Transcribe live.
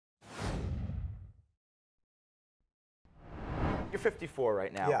54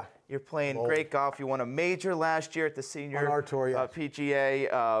 right now. Yeah. You're playing great golf. You won a major last year at the senior on our tour, yeah.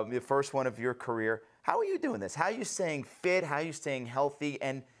 PGA, the first one of your career. How are you doing this? How are you staying fit? How are you staying healthy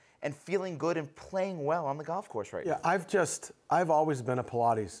and feeling good and playing well on the golf course right now? Yeah, I've always been a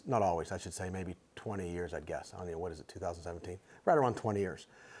Pilates, not always, I should say, maybe 20 years, I'd guess. I don't know, what is it, 2017? Right around 20 years.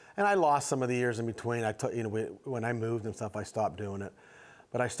 And I lost some of the years in between. When I moved and stuff, I stopped doing it.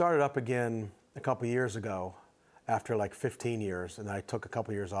 But I started up again a couple years ago after like 15 years, and I took a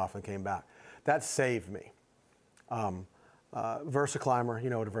couple years off and came back. That saved me. VersaClimber, you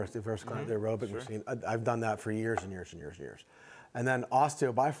know what a VersaClimber, the aerobic machine. I've done that for years and years and years and years. And then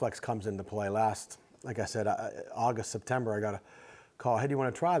Osteo Bi-Flex comes into play last, like I said, August, September, I got a call, hey, do you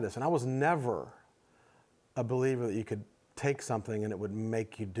want to try this? And I was never a believer that you could take something and it would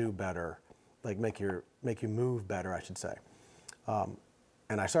make you do better, like make you move better, I should say.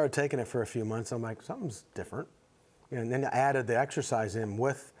 And I started taking it for a few months. I'm like, something's different. And then I added the exercise in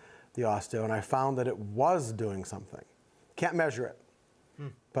with the Osteo, and I found that it was doing something. Can't measure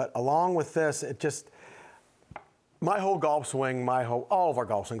it. But along with this, it just, my whole golf swing, all of our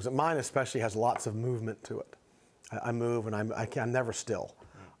golf swings, mine especially has lots of movement to it. I move and I'm never still.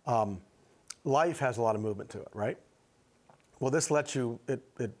 Life has a lot of movement to it, right? Well, this lets you,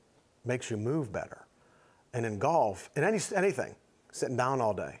 it makes you move better. And in golf, in anything, sitting down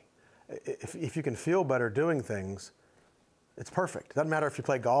all day, if you can feel better doing things, it's perfect. It doesn't matter if you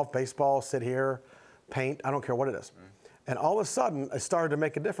play golf, baseball, sit here, paint, I don't care what it is. And all of a sudden, it started to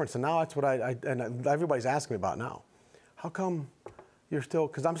make a difference. And now that's what and everybody's asking me about now. How come you're still,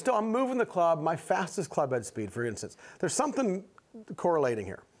 because I'm moving the club, my fastest club head speed, for instance. There's something correlating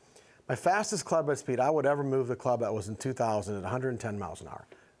here. My fastest club head speed I would ever move the club at was in 2000 at 110 miles an hour.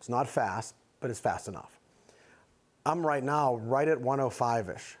 It's not fast, but it's fast enough. I'm right now right at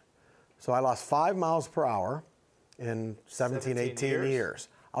 105-ish. So I lost 5 miles per hour in 17 18 years.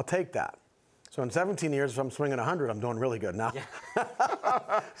 I'll take that. So in 17 years, if I'm swinging 100, I'm doing really good now.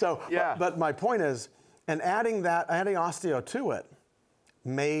 Yeah. But my point is, and adding Osteo to it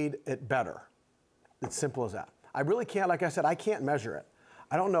made it better. It's simple as that. I really can't, like I said, I can't measure it.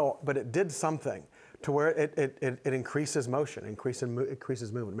 I don't know, but it did something to where it increases motion,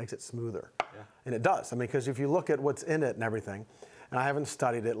 increases movement, makes it smoother. Yeah. And it does. I mean, because if you look at what's in it and everything, and I haven't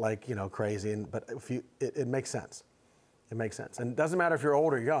studied it like, you know, crazy, but it makes sense. It makes sense. And it doesn't matter if you're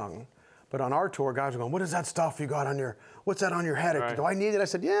old or young, but on our tour, guys are going, what is that stuff you got on your, what's that on your head? Right. Do I need it? I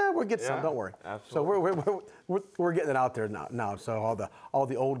said, yeah, we'll get some, don't worry. Absolutely. So we're getting it out there now, so all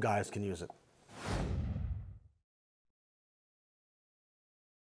the old guys can use it.